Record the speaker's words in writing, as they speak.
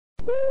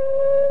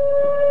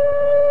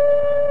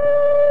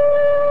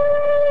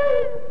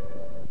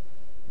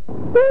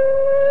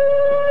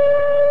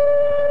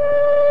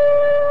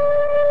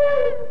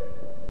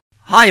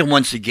Hi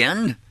once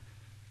again,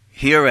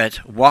 here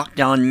at Walk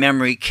Down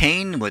Memory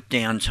Lane with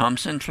Dan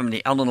Thompson from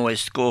the Illinois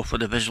School for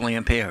the Visually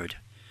Impaired.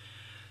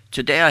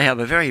 Today I have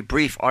a very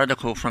brief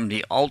article from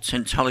the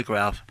Alton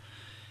Telegraph.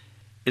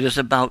 It is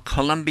about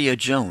Clumbia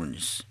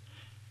Jones.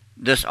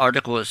 This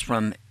article is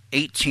from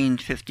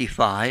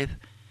 1855,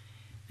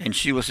 and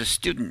she was a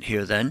student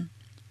here then.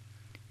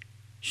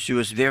 She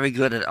was very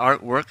good at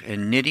artwork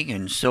and knitting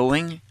and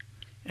sewing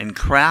and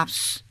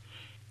crafts.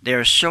 They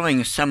are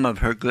showing some of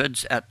her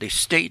goods at the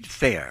state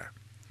fair,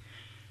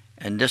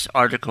 and this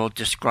article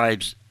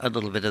describes a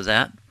little bit of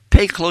that.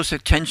 Pay close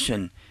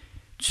attention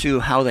to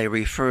how they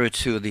refer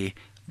to the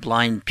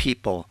blind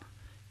people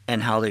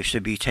and how they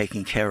should be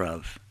taken care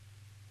of.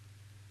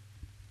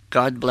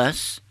 God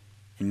bless,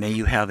 and may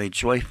you have a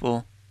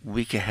joyful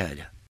week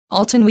ahead.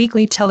 Alton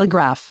Weekly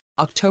Telegraph,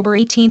 October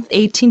 18,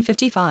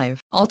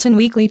 1855. Alton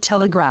Weekly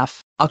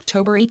Telegraph,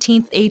 October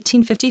 18,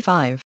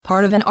 1855.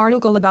 Part of an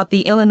article about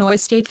the Illinois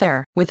State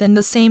Fair. Within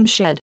the same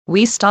shed,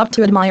 we stopped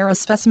to admire a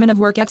specimen of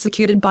work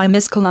executed by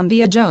Miss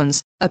Clumbia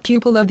Jones, a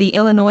pupil of the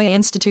Illinois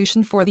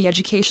Institution for the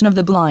Education of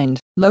the Blind,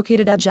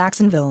 located at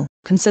Jacksonville,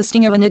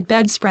 consisting of a knit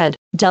bedspread,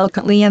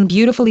 delicately and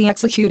beautifully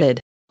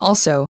executed.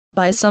 Also,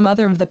 by some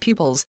other of the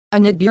pupils, a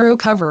knit bureau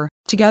cover,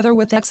 together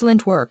with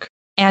excellent work.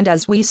 And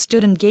as we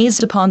stood and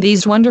gazed upon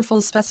these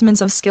wonderful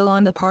specimens of skill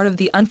on the part of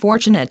the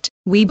unfortunate,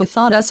 we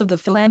bethought us of the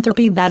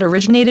philanthropy that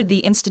originated the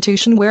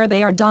institution where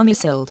they are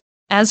domiciled,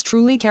 as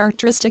truly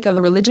characteristic of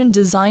a religion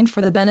designed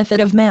for the benefit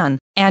of man,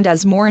 and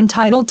as more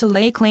entitled to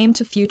lay claim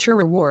to future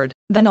reward,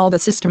 than all the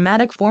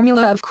systematic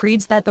formula of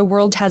creeds that the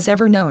world has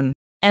ever known.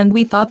 And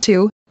we thought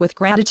too, with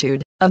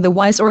gratitude, of the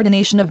wise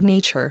ordination of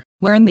nature,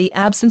 wherein the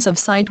absence of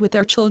sight with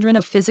their children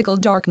of physical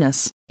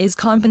darkness, is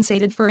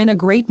compensated for in a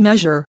great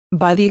measure,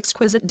 by the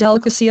exquisite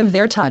delicacy of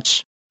their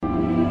touch.